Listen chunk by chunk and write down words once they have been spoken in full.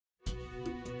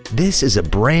This is a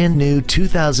brand new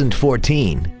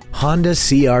 2014 Honda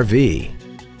CR-V.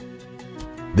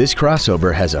 This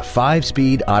crossover has a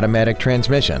 5-speed automatic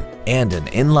transmission and an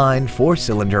inline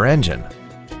 4-cylinder engine.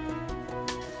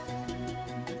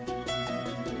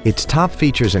 Its top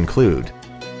features include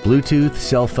Bluetooth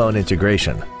cell phone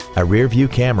integration, a rear-view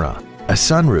camera, a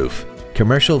sunroof,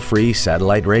 commercial-free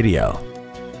satellite radio,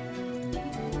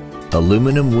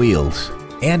 aluminum wheels,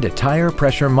 and a tire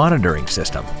pressure monitoring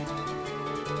system.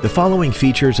 The following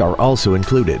features are also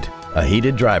included: a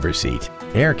heated driver's seat,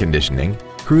 air conditioning,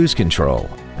 cruise control,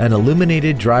 an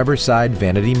illuminated driver's side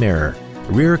vanity mirror,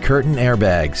 rear curtain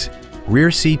airbags,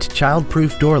 rear seat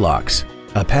child-proof door locks,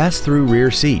 a pass-through rear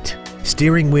seat,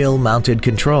 steering wheel mounted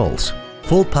controls,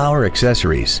 full power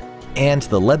accessories, and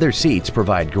the leather seats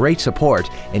provide great support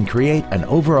and create an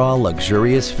overall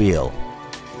luxurious feel.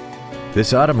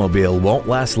 This automobile won't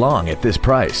last long at this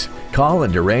price. Call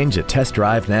and arrange a test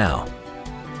drive now.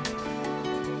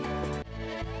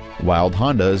 Wilde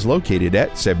Honda is located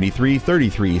at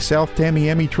 7333 South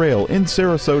Tamiami Trail in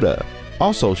Sarasota.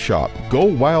 Also shop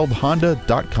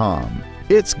GoWildHonda.com.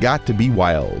 It's got to be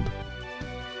wild.